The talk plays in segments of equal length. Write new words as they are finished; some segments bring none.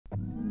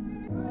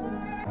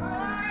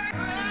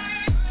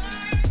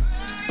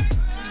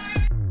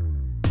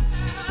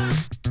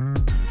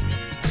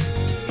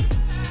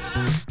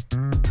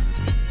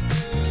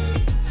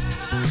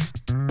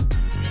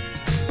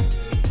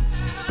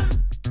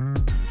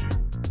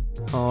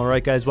All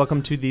right, guys,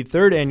 welcome to the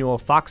third annual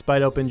Fox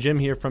Bite Open. Jim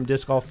here from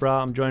Disc Golf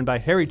Brah. I'm joined by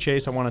Harry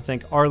Chace. I want to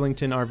thank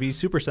Arlington RV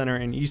Supercenter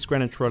in East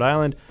Greenwich, Rhode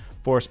Island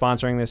for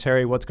sponsoring this.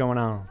 Harry, what's going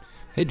on?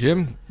 Hey,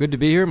 Jim. Good to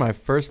be here. My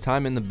first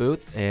time in the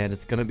booth, and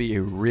it's going to be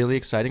a really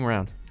exciting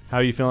round. How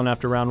are you feeling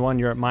after round one?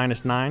 You're at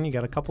 -9. You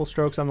got a couple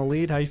strokes on the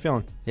lead. How are you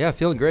feeling? Yeah,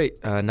 feeling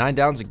great. 9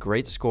 down's a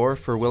great score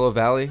for Willow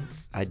Valley.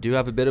 I do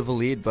have a bit of a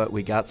lead, but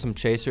we got some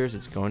chasers.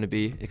 It's going to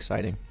be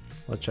exciting.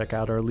 Let's check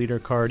out our leader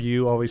card.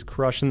 You always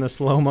crushing the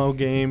slow-mo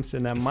games.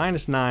 And at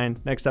 -9,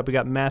 next up we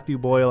got Matthew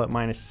Boyle at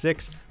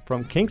 -6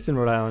 from Kingston,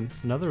 Rhode Island.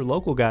 Another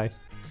local guy.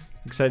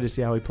 Excited to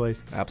see how he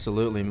plays.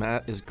 Absolutely.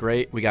 Matt is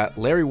great. We got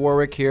Larry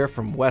Warwick here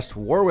from West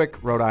Warwick,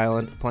 Rhode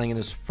Island, playing in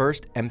his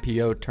first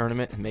MPO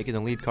tournament and making the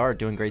lead card,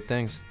 doing great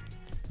things.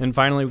 And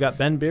finally, we've got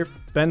Ben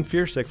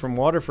Firsick from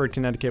Waterford,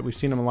 Connecticut. We've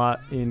seen him a lot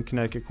in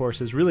Connecticut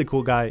courses. Really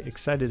cool guy.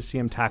 Excited to see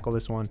him tackle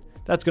this one.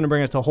 That's going to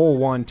bring us to hole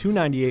 1,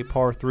 298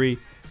 par 3.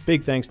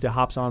 Big thanks to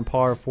Hops on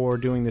Par for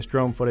doing this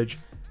drone footage.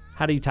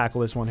 How do you tackle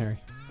this one, Harry?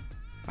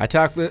 I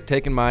tackled it,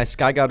 taking my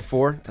Sky God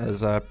 4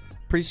 as a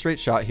pretty straight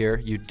shot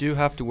here. You do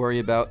have to worry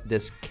about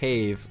this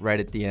cave right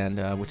at the end,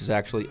 which is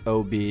actually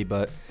OB,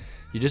 but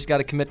you just got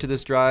to commit to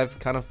this drive,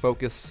 kind of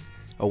focus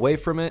away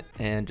from it,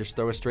 and just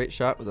throw a straight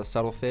shot with a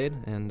subtle fade,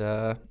 and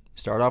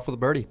start off with a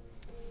birdie.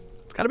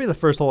 It's got to be the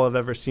first hole I've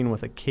ever seen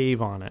with a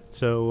cave on it,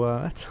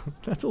 so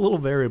that's a little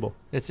variable.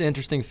 It's an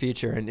interesting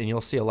feature, and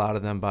you'll see a lot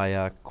of them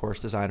by course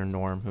designer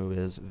Norm, who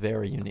is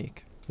very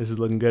unique. This is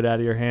looking good out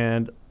of your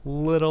hand.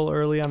 Little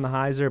early on the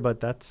hyzer, but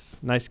that's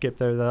nice skip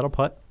there. That'll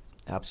putt.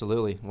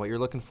 Absolutely. What you're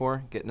looking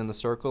for, getting in the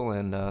circle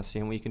and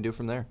seeing what you can do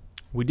from there.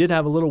 We did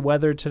have a little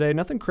weather today.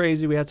 Nothing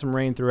crazy. We had some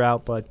rain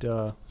throughout, but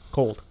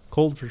cold.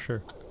 Cold for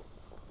sure.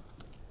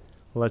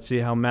 Let's see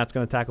how Matt's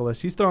going to tackle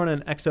this. He's throwing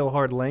an XL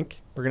hard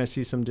link. We're going to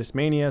see some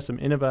Discmania, some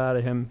Innova out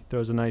of him. He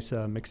throws a nice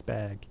mixed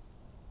bag.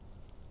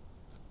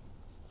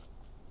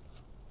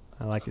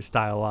 I like his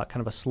style a lot. Kind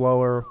of a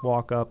slower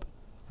walk up,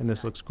 and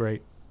this looks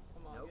great.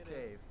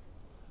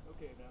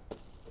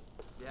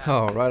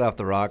 Oh, right off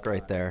the rock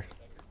right there.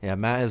 Yeah,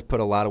 Matt has put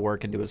a lot of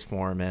work into his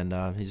form,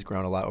 and he's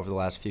grown a lot over the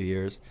last few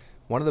years.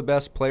 One of the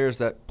best players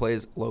that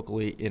plays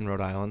locally in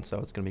Rhode Island, so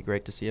it's going to be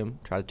great to see him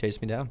try to chase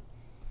me down.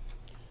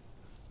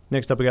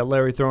 Next up, we got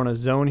Larry throwing a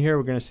zone here.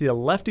 We're going to see a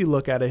lefty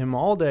look out of him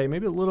all day.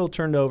 Maybe a little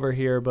turned over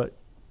here, but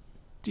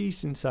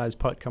decent-sized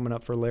putt coming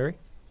up for Larry.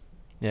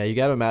 Yeah, you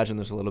got to imagine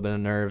there's a little bit of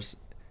nerves,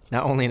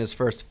 not only in his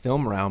first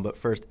film round, but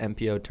first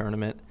MPO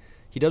tournament.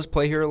 He does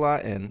play here a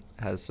lot and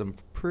has some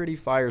pretty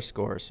fire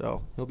scores,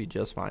 so he'll be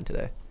just fine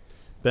today.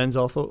 Ben's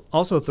also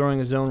throwing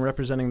a zone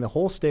representing the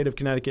whole state of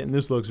Connecticut, and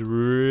this looks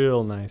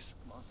real nice.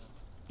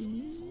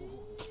 Yeah,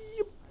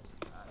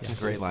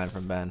 great line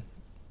from Ben.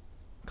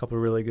 A couple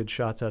of really good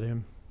shots out of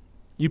him.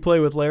 You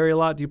play with Larry a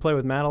lot. Do you play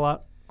with Matt a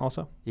lot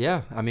also?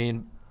 Yeah, I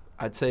mean,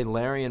 I'd say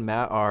Larry and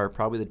Matt are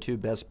probably the two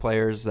best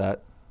players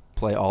that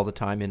play all the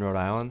time in Rhode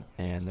Island,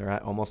 and they're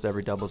at almost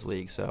every doubles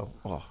league, so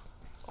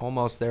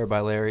almost there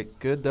by Larry.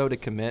 Good, though, to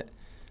commit.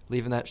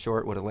 Leaving that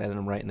short would have landed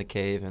him right in the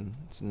cave, and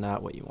it's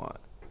not what you want.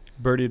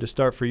 Birdie to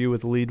start for you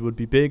with the lead would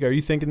be big. Are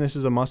you thinking this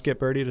is a must-get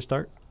birdie to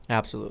start?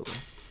 Absolutely.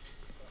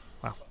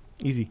 Wow,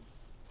 easy.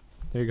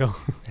 There you go.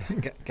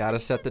 Got to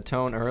set the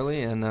tone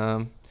early,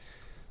 and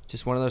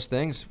just one of those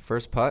things.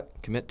 First putt,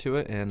 commit to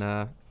it, and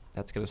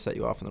that's going to set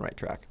you off on the right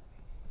track.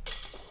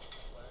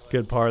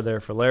 Good par there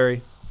for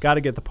Larry. Got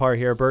to get the par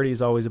here. Birdie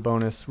is always a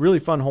bonus. Really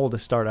fun hole to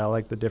start. I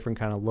like the different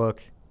kind of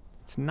look.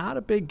 It's not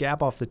a big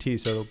gap off the tee,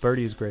 so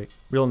birdie is great.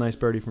 Real nice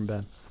birdie from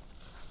Ben.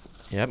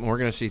 Yep, and we're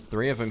going to see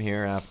 3 of them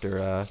here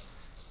after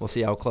we'll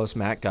see how close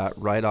Matt got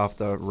right off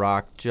the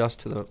rock just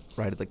to the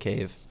right of the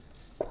cave.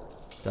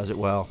 Does it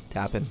well.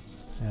 Tapping.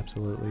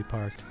 Absolutely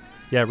parked.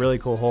 Yeah, really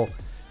cool hole.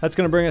 That's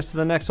going to bring us to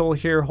the next hole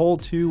here, hole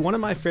 2. One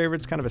of my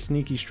favorites, kind of a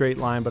sneaky straight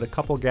line, but a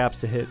couple gaps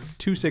to hit.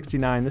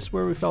 269. This is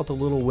where we felt a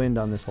little wind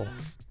on this hole.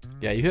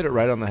 Yeah, you hit it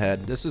right on the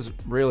head. This is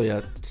really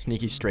a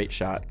sneaky straight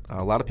shot.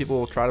 A lot of people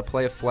will try to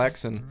play a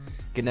flex and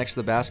get next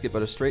to the basket,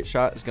 but a straight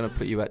shot is going to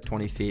put you at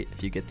 20 feet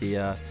if you get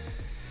the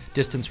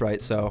distance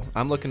right. So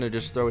I'm looking to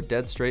just throw a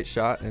dead straight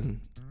shot and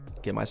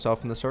get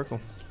myself in the circle.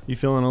 You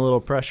feeling a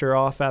little pressure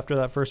off after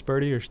that first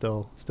birdie, or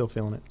still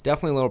feeling it?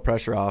 Definitely a little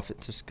pressure off.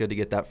 It's just good to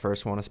get that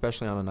first one,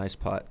 especially on a nice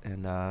putt,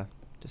 and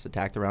just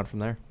attack the round from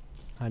there.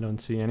 I don't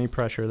see any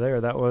pressure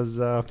there. That was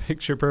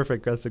picture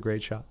perfect. That's a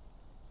great shot.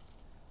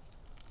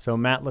 So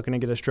Matt looking to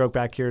get a stroke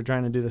back here,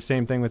 trying to do the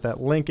same thing with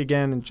that link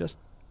again, and just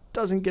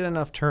doesn't get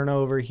enough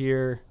turnover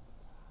here.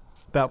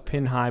 About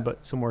pin high,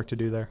 but some work to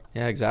do there.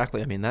 Yeah,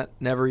 exactly. I mean, that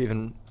never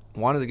even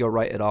wanted to go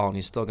right at all, and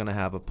he's still going to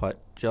have a putt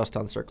just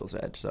on circle's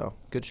edge. So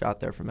good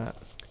shot there from Matt.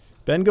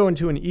 Ben going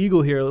to an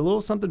eagle here, a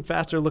little something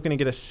faster, looking to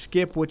get a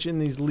skip, which in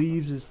these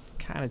leaves is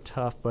kind of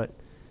tough, but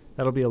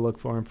that'll be a look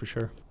for him for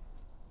sure.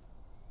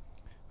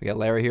 We got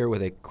Larry here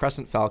with a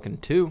Crescent Falcon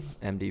 2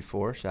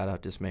 MD4. Shout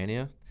out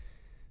Discmania.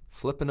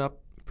 Flipping up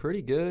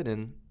pretty good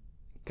and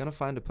going to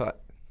find a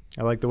putt.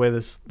 I like the way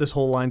this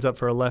hole lines up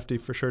for a lefty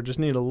for sure. Just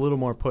need a little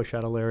more push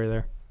out of Larry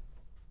there.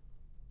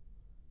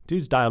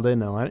 Dude's dialed in,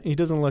 though. He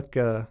doesn't look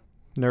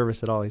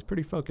nervous at all. He's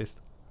pretty focused.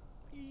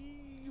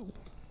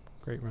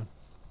 Great run.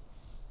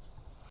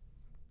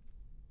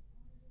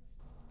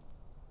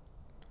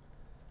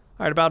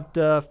 All right,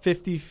 about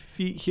 50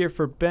 feet here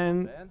for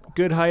Ben.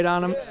 Good height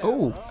on him.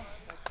 Oh,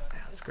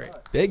 that's great.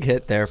 Big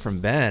hit there from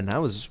Ben.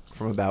 That was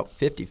from about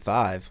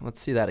 55. Let's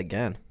see that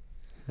again.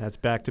 That's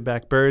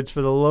back-to-back birds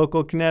for the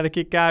local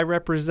Connecticut guy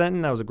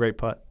representing. That was a great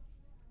putt.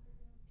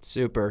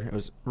 Super. It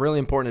was really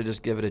important to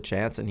just give it a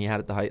chance, and he had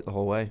it the height the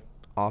whole way.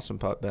 Awesome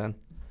putt, Ben.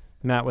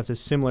 Matt with a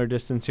similar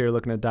distance here,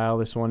 looking to dial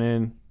this one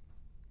in.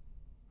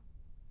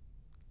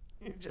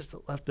 He just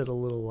left it a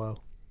little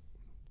low.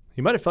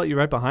 He might have felt you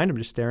right behind him,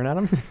 just staring at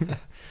him.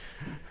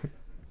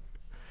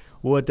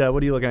 What are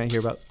you looking at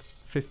here? About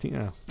 15?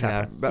 Oh,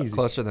 yeah, about easy.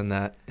 Closer than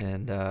that,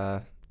 and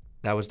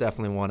that was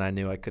definitely one I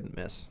knew I couldn't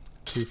miss.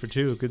 2 for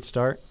 2, good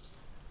start.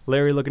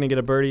 Larry looking to get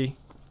a birdie.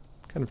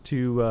 Kind of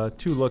two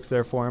looks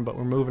there for him, but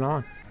we're moving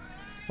on.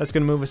 That's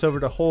going to move us over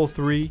to hole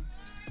 3.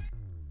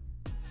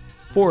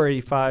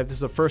 485. This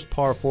is a first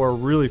par 4.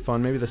 Really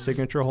fun. Maybe the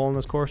signature hole in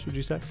this course, would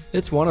you say?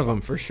 It's one of them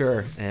for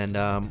sure, and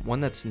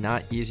one that's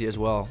not easy as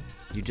well.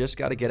 You just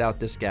got to get out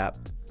this gap.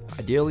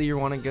 Ideally, you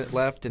want to get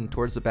left and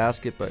towards the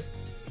basket, but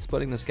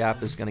splitting this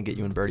gap is going to get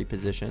you in birdie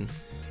position,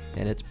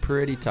 and it's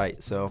pretty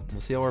tight, so we'll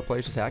see how our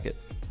players attack it.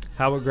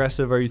 How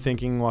aggressive are you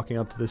thinking walking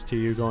up to this tee?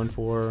 You're going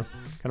for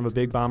kind of a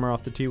big bomber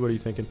off the tee? What are you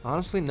thinking?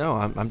 Honestly, no.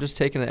 I'm just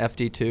taking an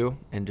FD2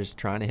 and just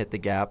trying to hit the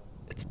gap.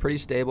 It's pretty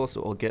stable,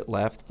 so it will get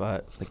left,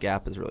 but the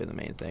gap is really the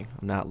main thing.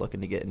 I'm not looking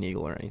to get an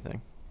eagle or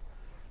anything.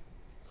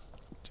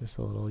 Just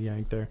a little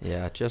yank there.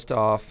 Yeah, just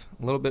off.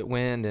 A little bit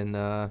wind,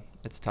 and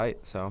it's tight,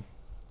 so.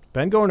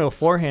 Ben going to a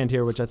forehand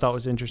here, which I thought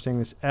was interesting.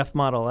 This F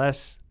Model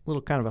S,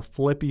 little kind of a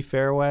flippy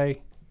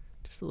fairway.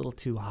 Just a little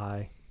too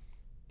high.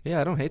 Yeah,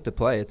 I don't hate the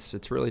play.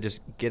 It's really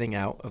just getting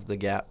out of the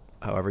gap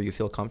however you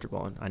feel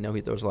comfortable. And I know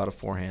he throws a lot of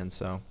forehand,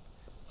 so.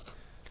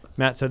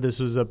 Matt said this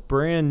was a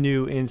brand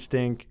new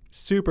instinct,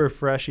 super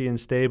freshy and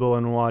stable,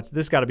 and watch.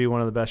 This got to be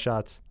one of the best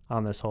shots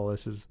on this hole.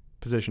 This is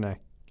position A.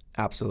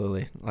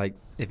 Absolutely. Like,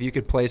 if you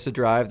could place a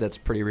drive that's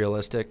pretty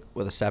realistic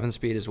with a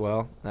 7-speed as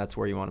well, that's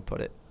where you want to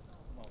put it.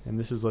 And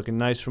this is looking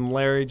nice from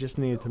Larry. Just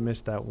needed to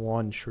miss that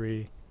one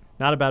tree.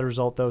 Not a bad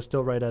result, though.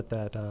 Still right at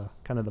that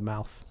kind of the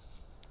mouth.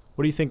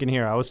 What are you thinking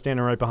here? I was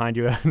standing right behind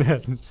you.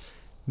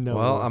 No.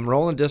 Well, I'm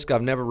rolling disc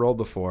I've never rolled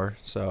before,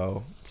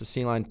 so it's a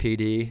C-line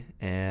PD,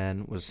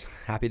 and was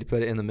happy to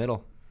put it in the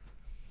middle.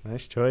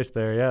 Nice choice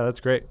there. Yeah,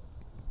 that's great.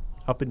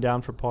 Up and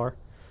down for par.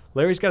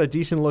 Larry's got a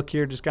decent look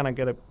here. Just kind of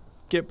got to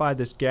get by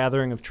this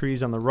gathering of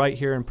trees on the right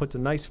here and puts a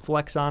nice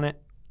flex on it.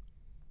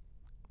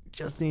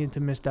 Just needed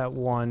to miss that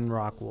one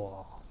rock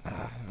wall.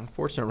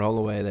 Unfortunate roll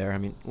away there. I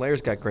mean,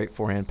 Larry's got great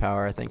forehand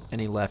power. I think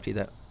any lefty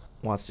that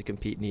wants to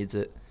compete needs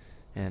it,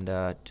 and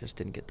just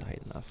didn't get the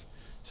height enough.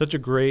 Such a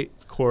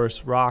great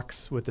course.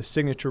 Rocks with the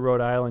signature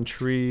Rhode Island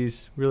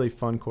trees. Really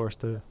fun course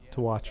to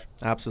watch.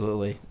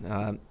 Absolutely.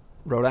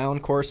 Rhode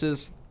Island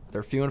courses,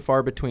 they're few and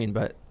far between,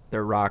 but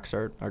their rocks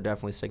are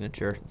definitely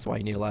signature. That's why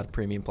you need a lot of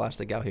premium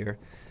plastic out here.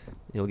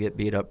 You'll get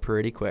beat up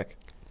pretty quick.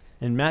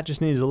 And Matt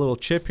just needs a little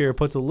chip here.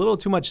 Puts a little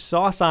too much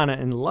sauce on it,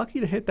 and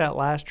lucky to hit that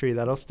last tree.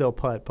 That'll still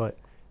putt, but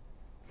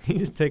he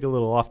just take a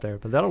little off there,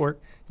 but that'll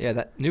work. Yeah,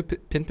 that new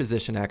pin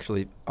position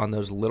actually on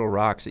those little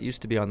rocks, it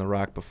used to be on the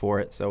rock before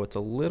it, so it's a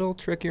little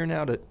trickier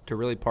now to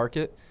really park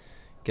it.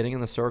 Getting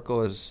in the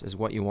circle is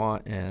what you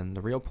want, and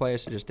the real play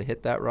is just to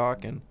hit that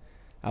rock, and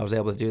I was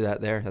able to do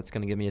that there. That's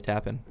going to give me a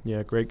tap-in.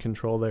 Yeah, great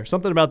control there.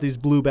 Something about these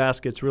blue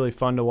baskets, really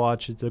fun to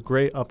watch. It's a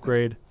great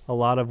upgrade. A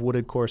lot of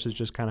wooded courses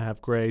just kind of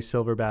have gray,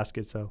 silver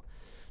baskets, so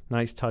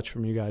nice touch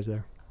from you guys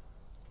there.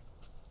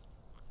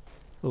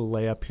 Little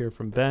layup here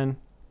from Ben.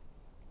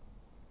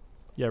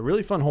 Yeah,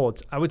 really fun hole.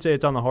 I would say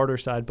it's on the harder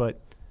side, but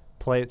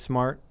play it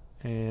smart,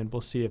 and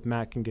we'll see if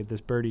Matt can get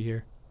this birdie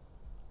here.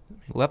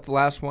 Left the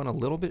last one a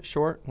little bit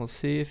short. We'll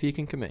see if he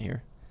can commit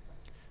here.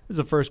 This is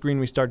the first green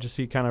we start to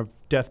see kind of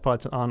death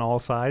putts on all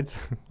sides,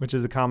 which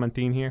is a common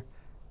theme here.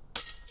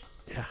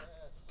 Yeah,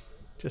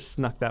 just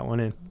snuck that one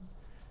in.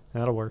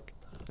 That'll work.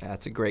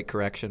 That's a great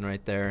correction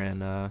right there,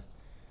 and going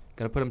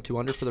to put him 2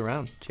 under for the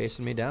round,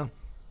 chasing me down.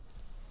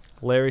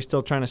 Larry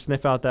still trying to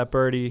sniff out that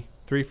birdie.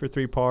 3 for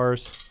 3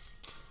 pars.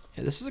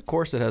 Yeah, this is a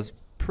course that has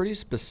pretty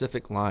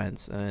specific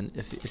lines, and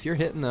if you're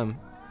hitting them,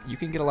 you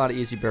can get a lot of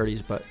easy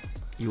birdies, but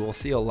you will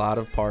see a lot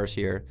of pars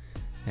here,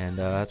 and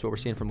that's what we're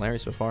seeing from Larry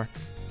so far.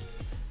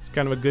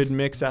 Kind of a good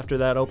mix after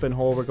that open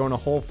hole. We're going to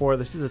hole 4.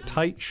 This is a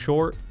tight,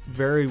 short,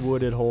 very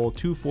wooded hole,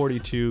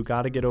 242.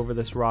 Got to get over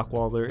this rock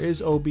wall. There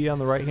is OB on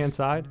the right-hand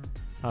side.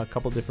 A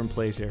couple different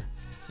plays here.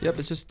 Yep,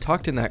 it's just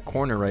tucked in that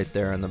corner right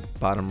there on the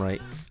bottom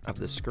right of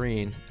the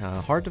screen.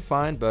 Hard to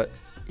find, but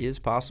is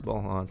possible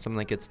on something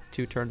that gets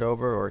 2 turned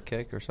over or a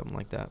kick or something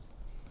like that.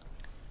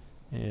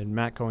 And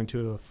Matt going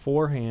to a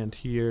forehand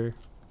here.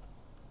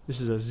 This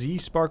is a Z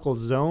Sparkle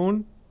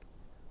zone,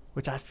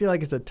 which I feel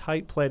like it's a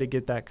tight play to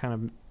get that kind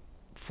of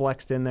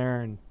flexed in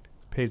there and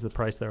pays the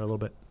price there a little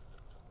bit.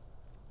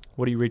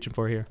 What are you reaching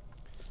for here?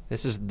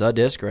 This is the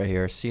disc right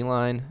here.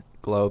 C-line,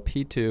 glow,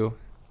 P2.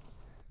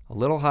 A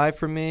little high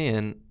for me,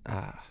 and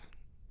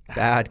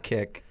bad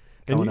kick.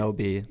 going OB.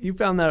 You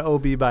found that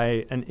OB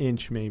by an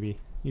inch, maybe.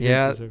 You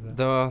Yeah,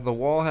 the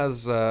wall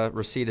has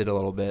receded a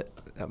little bit.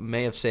 That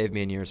may have saved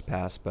me in years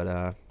past,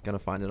 but gonna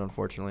find it,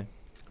 unfortunately.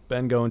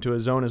 Ben going to a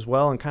zone as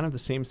well, and kind of the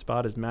same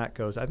spot as Matt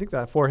goes. I think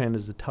that forehand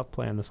is a tough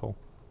play on this hole.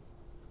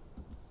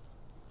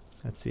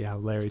 Let's see how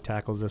Larry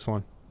tackles this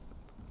one.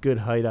 Good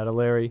height out of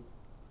Larry.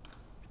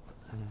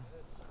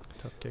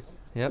 Tough kick.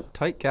 Yep,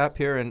 tight gap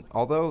here, and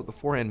although the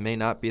forehand may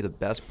not be the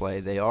best play,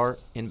 they are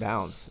in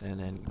bounds and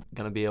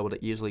going to be able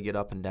to easily get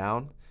up and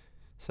down.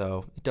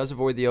 So it does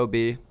avoid the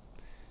OB,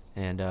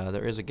 and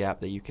there is a gap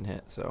that you can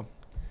hit. So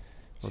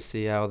we'll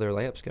see how their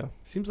layups go.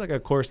 Seems like a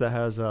course that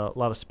has a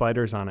lot of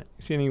spiders on it.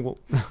 See any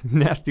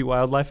nasty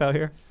wildlife out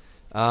here?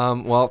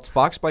 Well, it's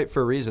fox bite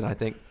for a reason. I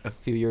think a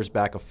few years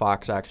back, a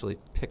fox actually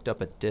picked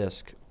up a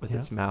disc with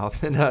its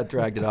mouth and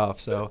dragged it off.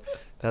 So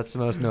that's the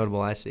most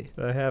notable I see.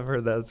 I have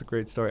heard that. That's a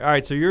great story. All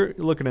right, so you're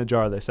looking to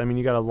jar this. I mean,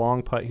 you got a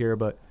long putt here,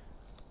 but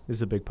this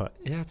is a big putt.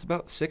 Yeah, it's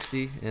about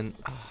 60, and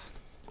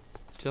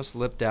just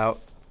lipped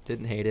out.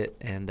 Didn't hate it,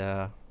 and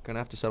going to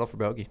have to settle for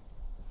bogey.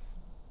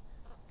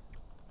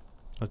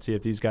 Let's see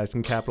if these guys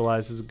can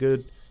capitalize. This is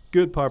a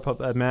good par putt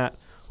by Matt.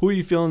 Who are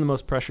you feeling the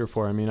most pressure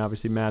for? I mean,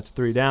 obviously Matt's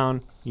 3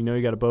 down. You know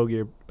you got a bogey.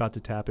 You're about to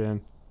tap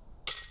in.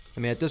 I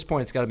mean, at this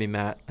point, it's got to be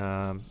Matt.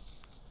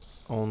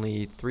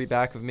 Only 3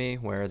 back of me,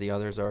 where the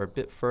others are a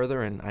bit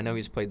further, and I know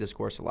he's played this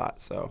course a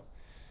lot, so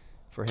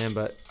for him.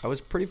 But I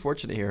was pretty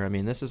fortunate here. I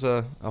mean, this is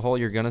a hole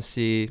you're going to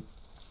see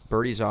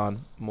birdies on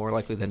more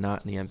likely than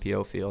not in the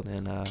MPO field,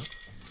 and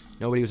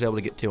nobody was able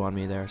to get 2 on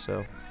me there,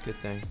 so good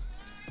thing.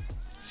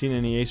 Seen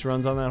any ace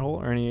runs on that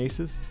hole or any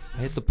aces? I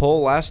hit the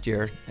pole last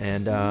year,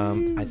 and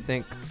I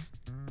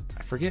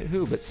forget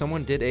who, but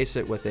someone did ace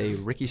it with a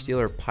Ricky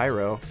Steeler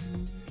Pyro.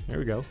 There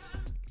we go.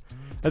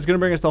 That's going to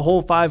bring us to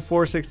hole 5,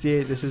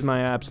 468. This is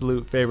my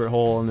absolute favorite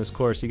hole in this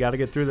course. You got to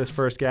get through this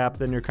first gap,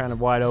 then you're kind of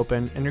wide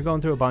open, and you're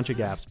going through a bunch of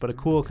gaps, but a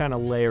cool kind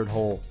of layered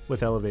hole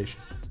with elevation.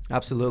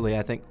 Absolutely.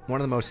 I think one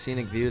of the most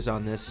scenic views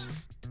on this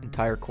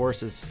entire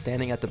course is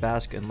standing at the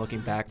basket and looking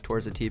back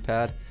towards the tee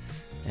pad,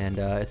 and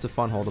it's a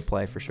fun hole to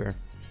play for sure.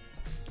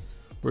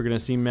 We're going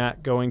to see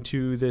Matt going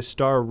to this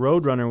Star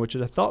Roadrunner, which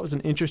I thought was an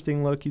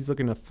interesting look. He's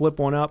looking to flip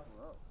one up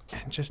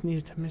and just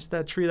needs to miss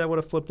that tree that would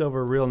have flipped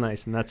over real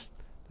nice, and that's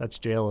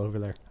jail over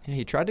there. Yeah,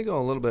 he tried to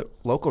go a little bit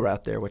local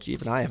route there, which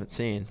even I haven't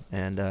seen,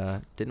 and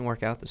didn't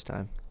work out this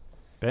time.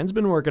 Ben's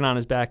been working on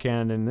his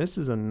backhand, and this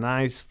is a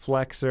nice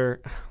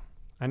flexor.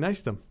 I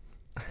niced him.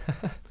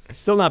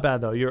 Still not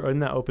bad, though. You're in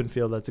that open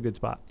field. That's a good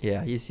spot.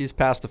 Yeah, he's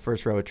past the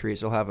first row of trees.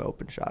 He'll have an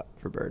open shot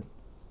for bird.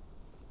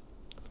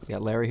 We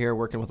got Larry here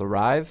working with a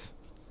rive.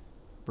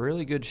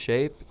 Really good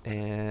shape,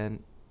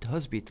 and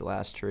does beat the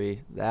last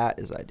tree. That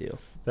is ideal.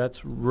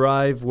 That's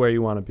rive where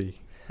you want to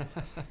be.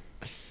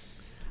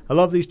 I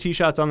love these tee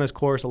shots on this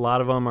course. A lot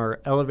of them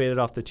are elevated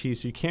off the tee,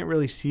 so you can't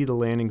really see the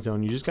landing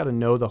zone. You just got to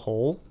know the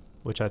hole,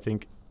 which I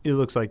think it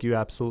looks like you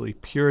absolutely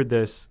pured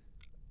this.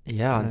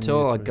 Yeah,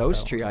 until a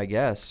ghost tree, I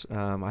guess.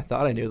 I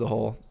thought I knew the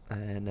hole,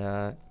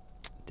 and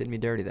did me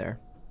dirty there.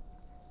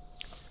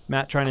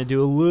 Matt trying to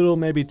do a little,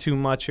 maybe too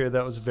much here.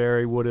 That was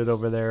very wooded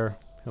over there.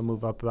 He'll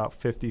move up about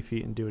 50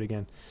 feet and do it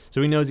again.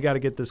 So he knows he's got to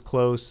get this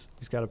close.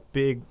 He's got a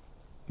big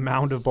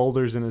mound of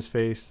boulders in his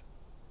face.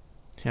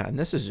 Yeah, and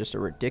this is just a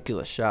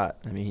ridiculous shot.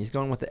 I mean, he's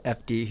going with the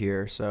FD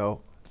here,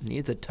 so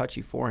needs a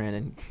touchy forehand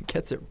and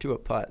gets it to a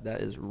putt.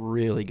 That is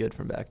really good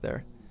from back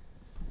there.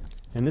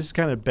 And this is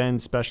kind of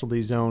Ben's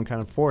specialty zone,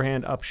 kind of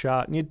forehand up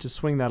shot. Need to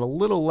swing that a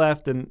little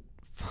left and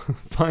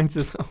finds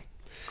this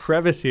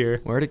crevice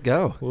here. Where'd it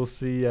go? We'll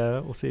see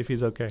if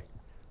he's okay.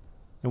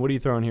 And what are you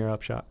throwing here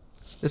up shot?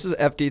 This is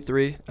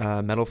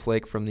FD3, metal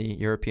flake from the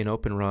European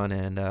Open run,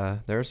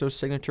 and there's those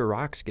signature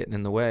rocks getting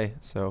in the way.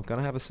 So going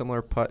to have a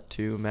similar putt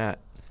to Matt.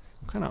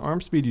 What kind of arm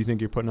speed do you think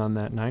you're putting on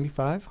that?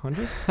 95,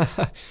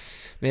 100?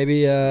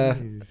 Maybe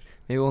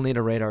we'll need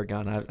a radar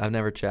gun. I've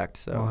never checked.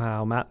 So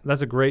wow, Matt,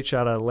 that's a great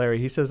shot out of Larry.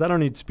 He says, I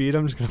don't need speed.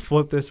 I'm just going to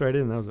flip this right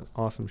in. That was an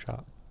awesome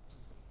shot.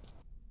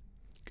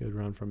 Good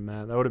run from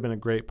Matt. That would have been a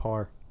great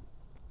par.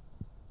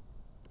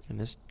 And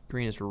this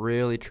green is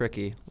really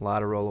tricky. A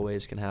lot of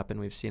rollaways can happen.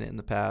 We've seen it in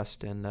the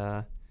past,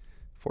 and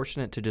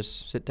fortunate to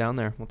just sit down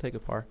there. We'll take a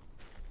par.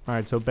 All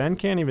right, so Ben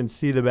can't even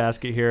see the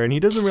basket here, and he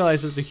doesn't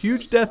realize it's a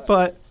huge death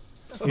putt.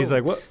 He's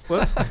like, what?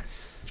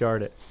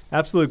 Jarred it.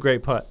 Absolute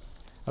great putt.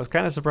 I was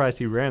kind of surprised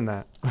he ran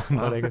that,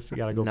 but I guess you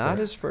got to go for it. Not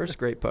his first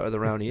great putt of the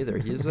round either.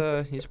 He's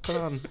put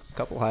on a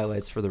couple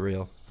highlights for the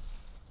reel.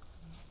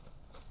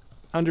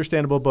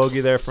 Understandable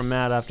bogey there from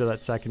Matt after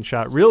that second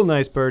shot. Real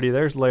nice birdie.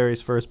 There's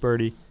Larry's first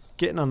birdie.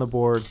 Getting on the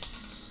board.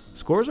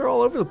 Scores are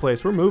all over the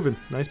place. We're moving.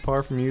 Nice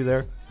par from you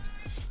there.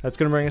 That's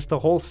going to bring us to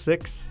hole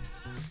 6,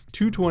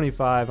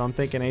 225. I'm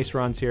thinking ace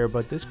runs here,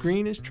 but this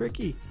green is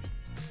tricky.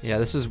 Yeah,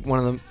 this is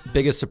one of the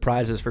biggest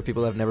surprises for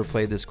people that have never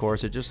played this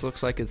course. It just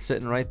looks like it's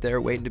sitting right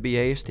there waiting to be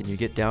aced, and you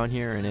get down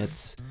here and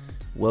it's,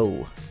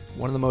 whoa.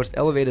 One of the most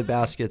elevated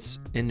baskets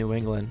in New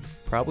England.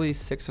 Probably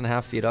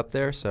 6.5 feet up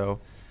there,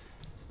 so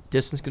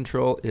distance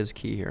control is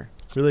key here.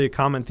 Really a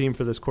common theme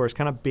for this course.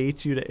 Kind of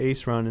baits you to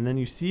ace run, and then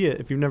you see it.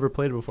 If you've never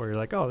played it before, you're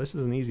like, oh, this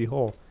is an easy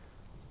hole.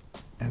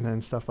 And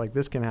then stuff like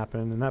this can happen,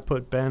 and that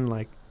put Ben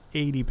like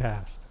 80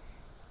 past.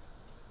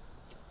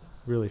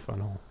 Really fun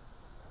hole.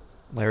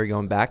 Larry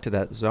going back to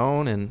that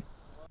zone and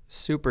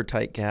super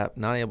tight gap,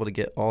 not able to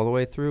get all the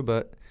way through,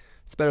 but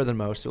it's better than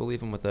most. So we'll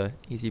leave him with a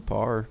easy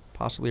par or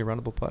possibly a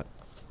runnable putt.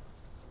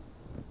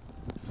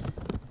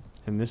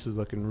 And this is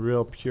looking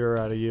real pure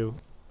out of you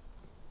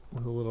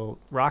with a little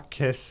rock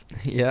kiss.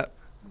 Yep,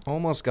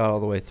 almost got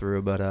all the way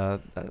through, but I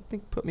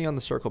think put me on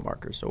the circle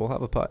marker, so we'll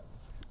have a putt.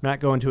 Matt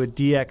going to a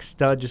DX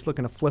stud, just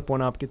looking to flip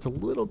one up. Gets a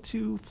little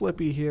too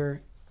flippy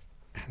here.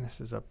 And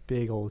this is a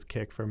big old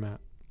kick for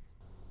Matt.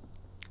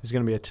 This is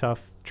going to be a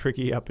tough,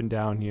 tricky up and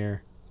down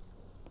here.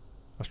 I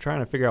was trying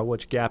to figure out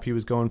which gap he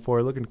was going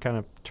for. Looking to kind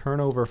of turn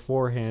over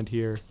forehand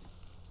here.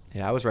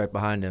 Yeah, I was right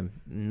behind him.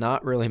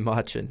 Not really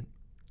much, and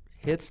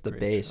hits the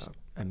base. Shot.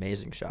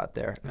 Amazing shot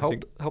there. I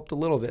Helped a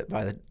little bit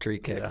by the tree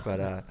kick, Yeah, but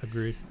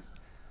agreed.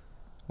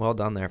 well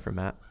done there for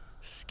Matt.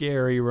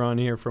 Scary run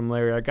here from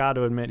Larry. I got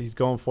to admit he's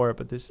going for it,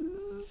 but this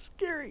is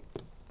scary.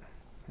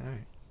 All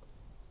right.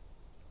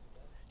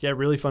 Yeah,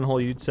 really fun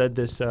hole. You said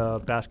this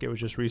basket was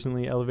just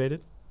recently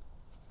elevated.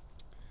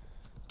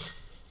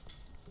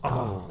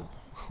 Oh.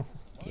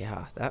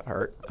 Yeah, that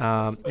hurt.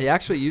 It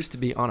actually used to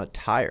be on a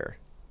tire,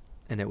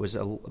 and it was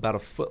about a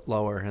foot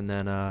lower, and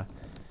then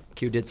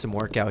Q did some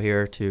work out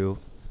here to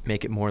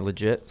make it more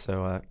legit.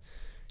 So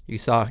you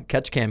saw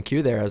Catch Cam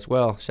Q there as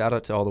well. Shout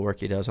out to all the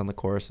work he does on the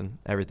course and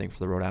everything for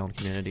the Rhode Island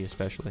community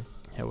especially.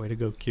 Yeah, way to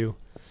go, Q.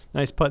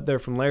 Nice putt there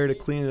from Larry to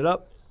clean it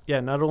up. Yeah,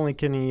 not only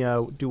can he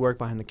do work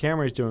behind the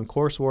camera, he's doing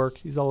course work.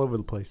 He's all over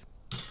the place.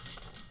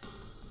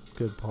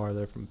 Good par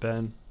there from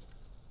Ben.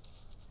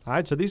 All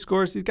right, so these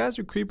scores, these guys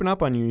are creeping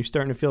up on you. You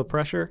starting to feel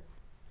pressure?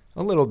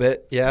 A little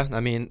bit, yeah.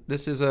 I mean,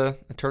 this is a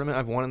tournament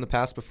I've won in the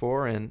past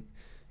before, and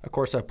of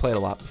course I've played a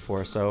lot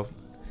before, so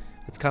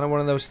it's kind of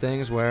one of those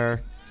things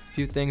where a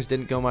few things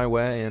didn't go my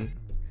way, and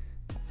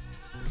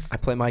I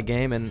play my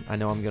game, and I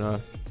know I'm going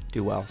to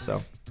do well,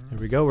 so. Here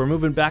we go. We're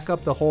moving back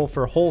up the hole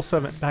for hole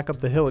 7, back up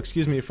the hill,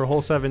 for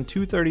hole 7.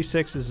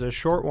 236 is a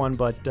short one,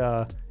 but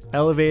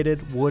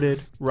elevated,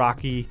 wooded,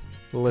 rocky.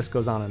 The list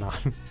goes on and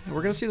on.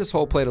 We're going to see this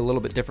hole played a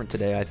little bit different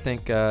today. I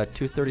think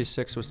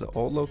 236 was the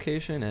old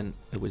location, and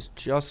it was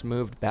just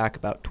moved back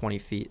about 20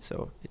 feet,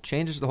 so it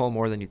changes the hole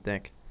more than you'd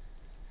think.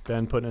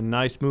 Ben putting a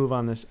nice move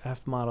on this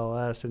F Model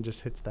S and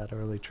just hits that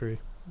early tree.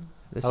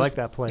 I like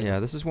that play. Yeah,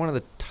 this is one of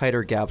the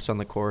tighter gaps on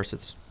the course.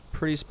 It's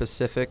pretty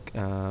specific.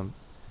 A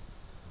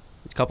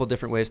couple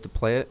different ways to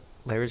play it.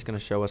 Larry's going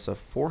to show us a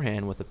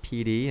forehand with a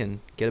PD and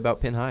get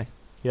about pin high.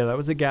 Yeah, that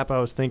was the gap I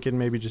was thinking.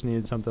 Maybe just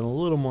needed something a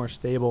little more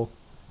stable.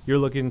 You're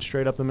looking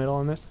straight up the middle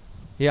on this?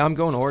 Yeah, I'm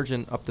going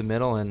origin up the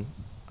middle, and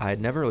I had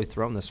never really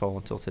thrown this hole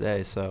until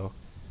today, so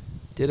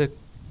did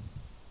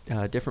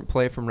a different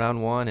play from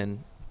round one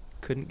and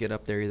couldn't get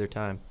up there either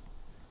time.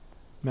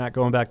 Matt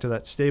going back to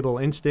that stable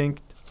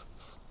instinct.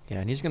 Yeah,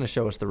 and he's going to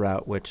show us the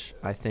route, which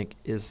I think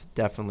is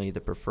definitely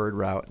the preferred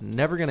route.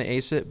 Never going to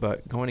ace it,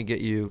 but going to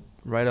get you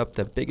right up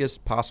the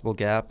biggest possible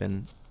gap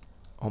and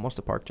almost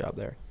a park job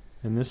there.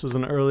 And this was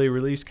an early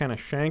release kind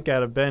of shank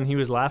out of Ben. He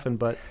was laughing,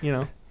 but, you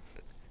know,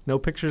 no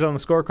pictures on the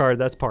scorecard.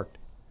 That's parked.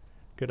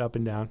 Good up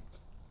and down.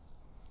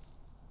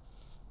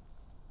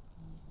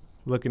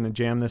 Looking to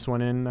jam this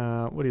one in.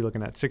 What are you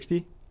looking at,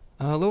 60?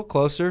 A little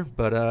closer,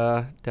 but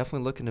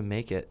definitely looking to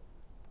make it.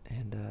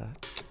 And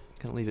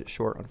going to leave it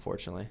short,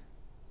 unfortunately.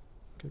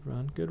 Good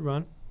run, good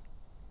run.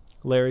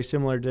 Larry,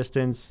 similar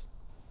distance.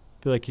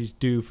 Feel like he's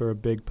due for a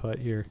big putt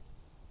here.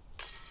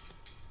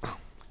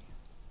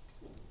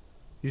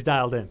 He's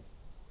dialed in.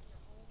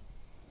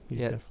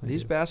 Yeah,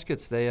 these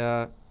baskets, they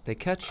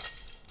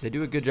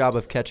do a good job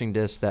of catching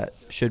discs that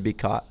should be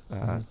caught.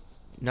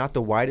 Not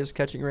the widest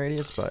catching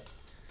radius, but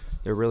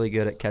they're really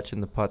good at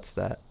catching the putts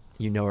that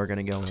you know are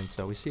going to go in.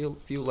 So we see a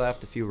few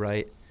left, a few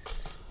right.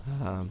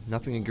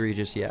 Nothing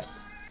egregious yet.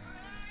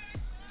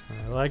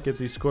 I like it.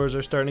 These scores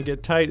are starting to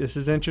get tight. This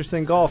is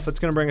interesting golf. It's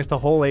going to bring us to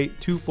hole 8,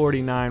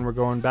 249. We're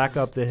going back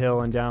up the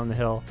hill and down the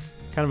hill.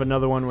 Kind of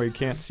another one where you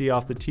can't see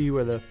off the tee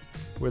where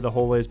the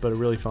hole is, but a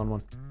really fun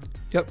one.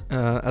 Yep.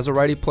 As a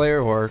righty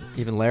player, or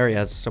even Larry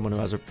as someone who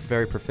has a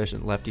very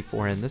proficient lefty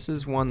forehand, this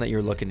is one that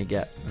you're looking to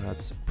get.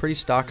 It's pretty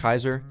stock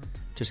hyzer.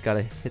 Just got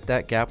to hit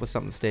that gap with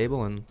something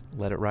stable and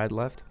let it ride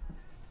left.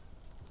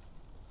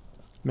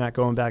 Matt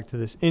going back to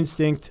this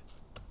instinct.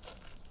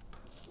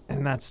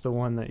 And that's the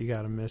one that you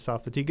got to miss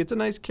off the tee. Gets a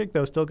nice kick,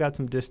 though. Still got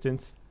some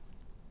distance.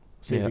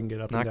 See if we can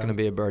get up and down. Not going to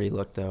be a birdie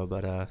look, though,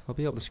 but he'll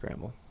be able to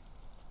scramble.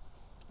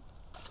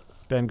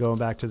 Ben going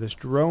back to this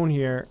drone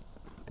here.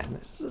 And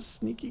this is a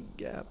sneaky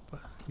gap.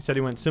 He said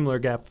he went similar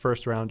gap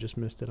first round, just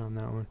missed it on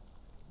that one.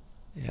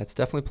 Yeah, it's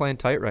definitely playing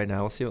tight right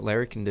now. We'll see what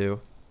Larry can do.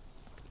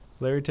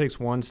 Larry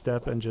takes one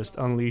step and just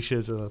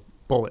unleashes a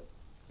bullet.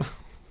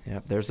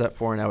 Yeah, there's that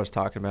forehand I was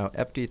talking about.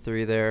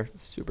 FD3 there.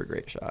 Super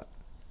great shot.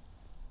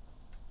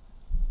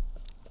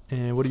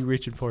 And what are you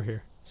reaching for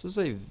here? This is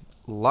a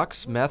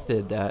Lux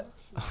method that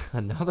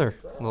another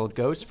little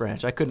ghost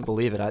branch. I couldn't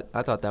believe it.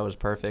 I thought that was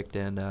perfect,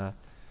 and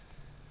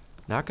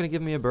not going to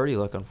give me a birdie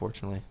look,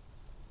 unfortunately.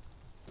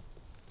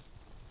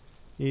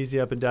 Easy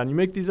up and down. You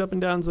make these up and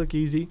downs look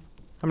easy.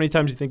 How many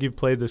times do you think you've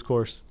played this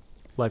course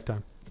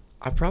lifetime?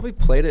 I probably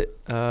played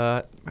it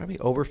probably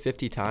over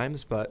 50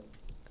 times, but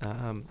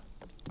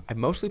I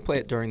mostly play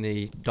it during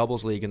the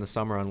doubles league in the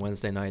summer on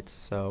Wednesday nights,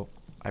 so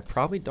I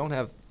probably don't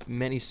have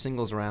many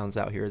singles rounds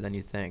out here than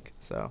you think.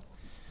 So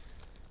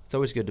it's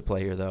always good to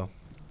play here, though.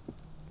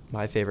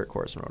 My favorite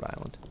course in Rhode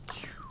Island.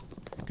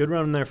 Good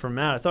run there from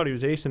Matt. I thought he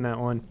was acing that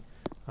one.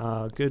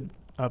 Good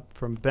up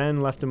from Ben.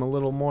 Left him a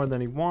little more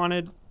than he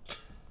wanted.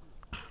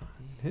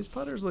 His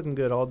putter's looking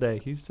good all day.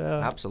 He's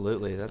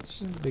absolutely.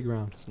 That's big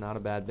round. It's not a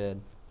bad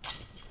bid.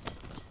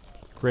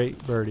 Great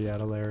birdie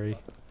out of Larry.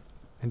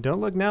 And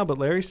don't look now, but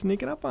Larry's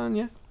sneaking up on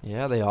you.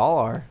 Yeah, they all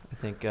are. I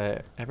think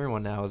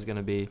everyone now is going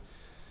to be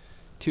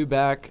 2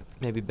 back.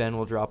 Maybe Ben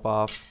will drop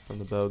off from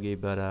the bogey,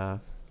 but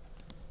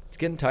it's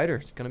getting tighter.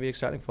 It's going to be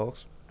exciting,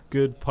 folks.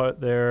 Good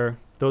putt there.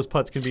 Those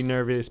putts can be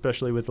nervy,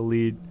 especially with the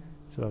lead.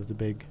 So that was a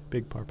big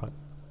par putt.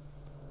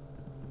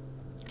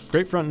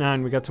 Great front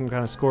 9. We got some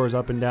kind of scores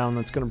up and down.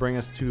 That's going to bring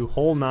us to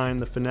hole 9,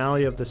 the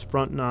finale of this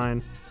front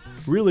 9.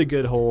 Really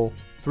good hole.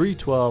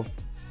 312,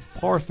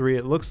 par 3.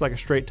 It looks like a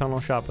straight tunnel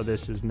shot, but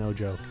this is no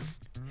joke.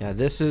 Yeah,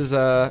 this is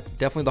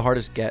definitely the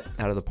hardest get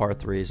out of the par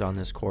 3s on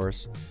this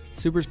course.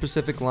 Super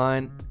specific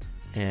line,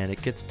 and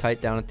it gets tight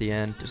down at the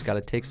end. Just got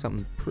to take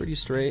something pretty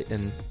straight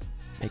and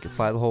make it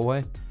fly the whole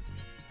way.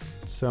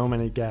 So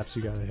many gaps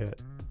you got to hit.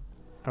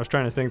 I was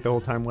trying to think the whole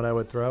time what I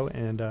would throw,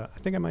 and I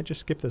think I might just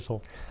skip this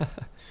hole.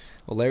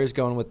 Well, Larry's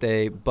going with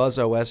a Buzz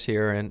OS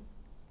here and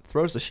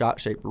throws the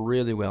shot shape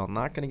really well.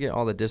 Not going to get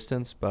all the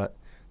distance, but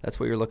that's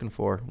what you're looking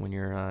for when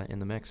you're in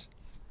the mix.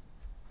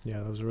 Yeah,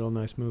 that was a real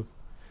nice move.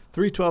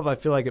 312, I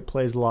feel like it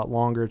plays a lot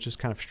longer. It's just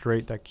kind of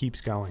straight. That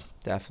keeps going.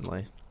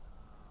 Definitely.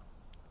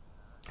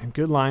 And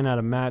good line out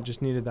of Matt.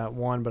 Just needed that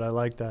one, but I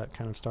like that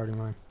kind of starting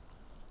line.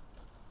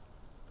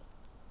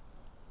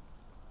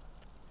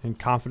 And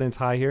confidence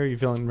high here. You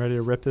feeling ready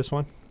to rip this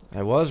one?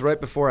 I was right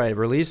before I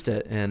released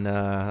it, and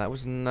that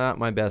was not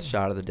my best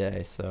shot of the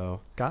day. So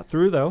got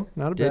through, though.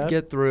 Not a bad. Did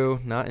get through,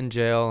 not in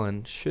jail,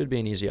 and should be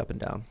an easy up and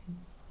down.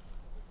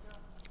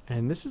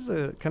 And this is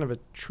a kind of a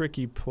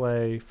tricky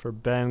play for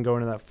Ben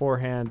going to that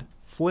forehand,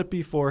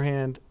 flippy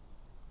forehand,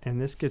 and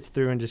this gets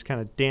through and just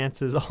kind of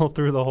dances all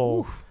through the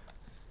hole. Oof.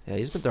 Yeah,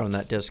 he's been throwing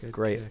that disc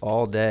great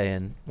all day,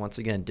 and once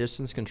again,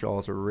 distance control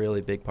is a really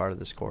big part of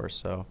this course.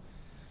 So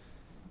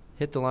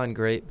hit the line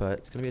great, but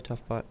it's going to be a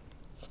tough putt.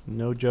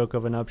 No joke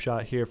of an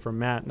upshot here for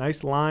Matt.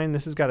 Nice line.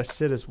 This has got to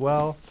sit as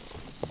well.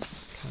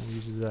 Kind of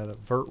uses that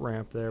vert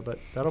ramp there, but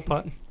that'll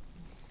putt.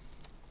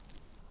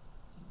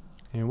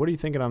 And what are you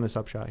thinking on this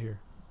upshot here?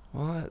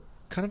 Well,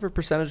 kind of a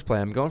percentage play.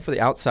 I'm going for the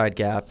outside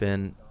gap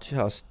and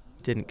just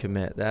didn't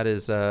commit.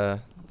 That's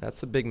a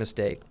big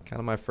mistake. Kind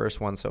of my first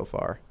one so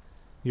far.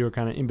 You were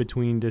kind of in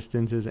between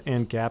distances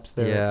and gaps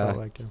there. Yeah, it felt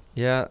like,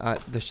 yeah.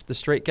 The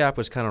straight gap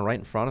was kind of right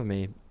in front of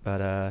me, but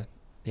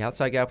the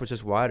outside gap was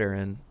just wider,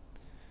 and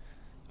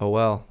oh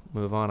well,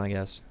 move on, I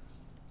guess.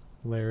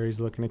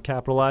 Larry's looking to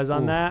capitalize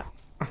on that.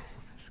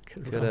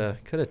 Could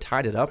have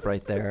tied it up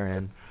right there,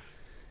 and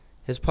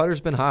his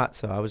putter's been hot,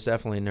 so I was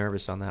definitely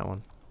nervous on that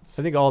one.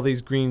 I think all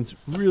these greens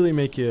really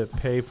make you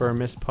pay for a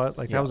missed putt.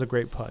 Like, that was a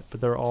great putt, but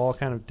they're all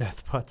kind of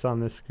death putts on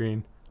this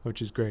screen, which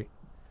is great.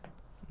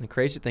 The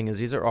crazy thing is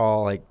these are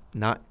all, like,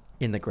 not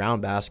in the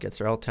ground baskets.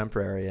 They're all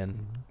temporary,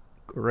 and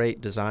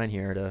great design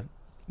here to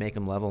make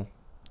them level.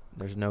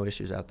 There's no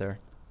issues out there.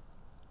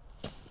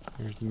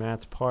 Here's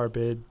Matt's par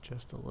bid,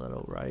 just a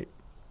little right.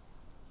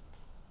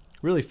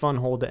 Really fun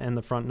hole to end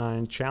the front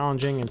 9.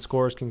 Challenging, and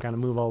scores can kind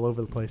of move all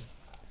over the place.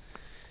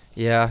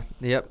 Yeah,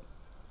 yep.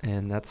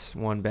 And that's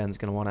one Ben's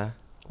going to want to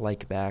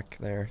like back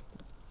there.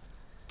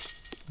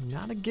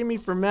 Not a gimme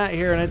for Matt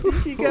here, and I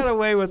think he got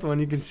away with one.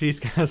 You can see he's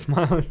kind of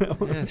smiling.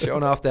 Yeah,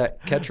 showing off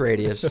that catch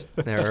radius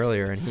there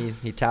earlier, and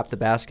he tapped the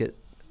basket.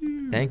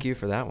 Thank you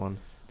for that one.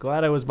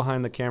 Glad I was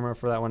behind the camera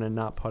for that one and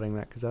not putting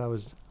that, because I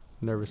was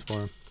nervous for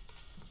him.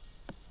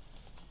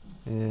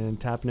 And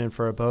tapping in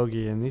for a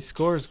bogey. And these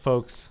scores,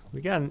 folks,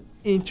 we got an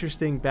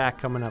interesting back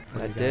coming up for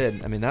you guys. I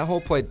did. I mean, that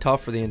hole played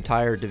tough for the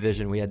entire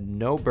division. We had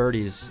no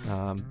birdies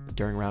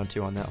during round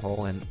 2 on that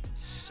hole, and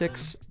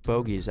 6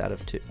 bogeys out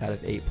of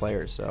 8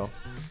 players. So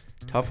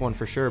tough one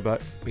for sure.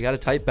 But we got a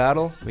tight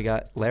battle. We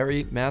got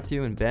Larry,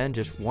 Matthew, and Ben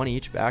just one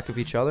each back of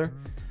each other.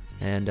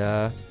 And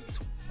it's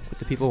what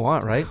the people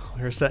want, right?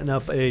 We're setting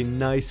up a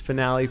nice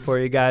finale for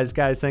you guys.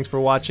 Guys, thanks for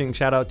watching.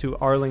 Shout out to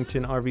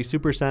Arlington RV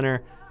Supercenter.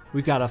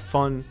 We've got a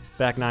fun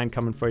back 9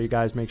 coming for you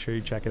guys. Make sure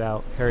you check it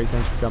out. Harry,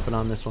 thanks for jumping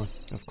on this one.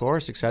 Of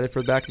course. Excited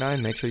for the back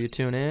 9. Make sure you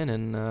tune in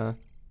and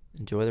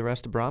enjoy the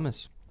rest of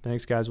Brahmas.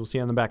 Thanks, guys. We'll see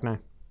you on the back 9.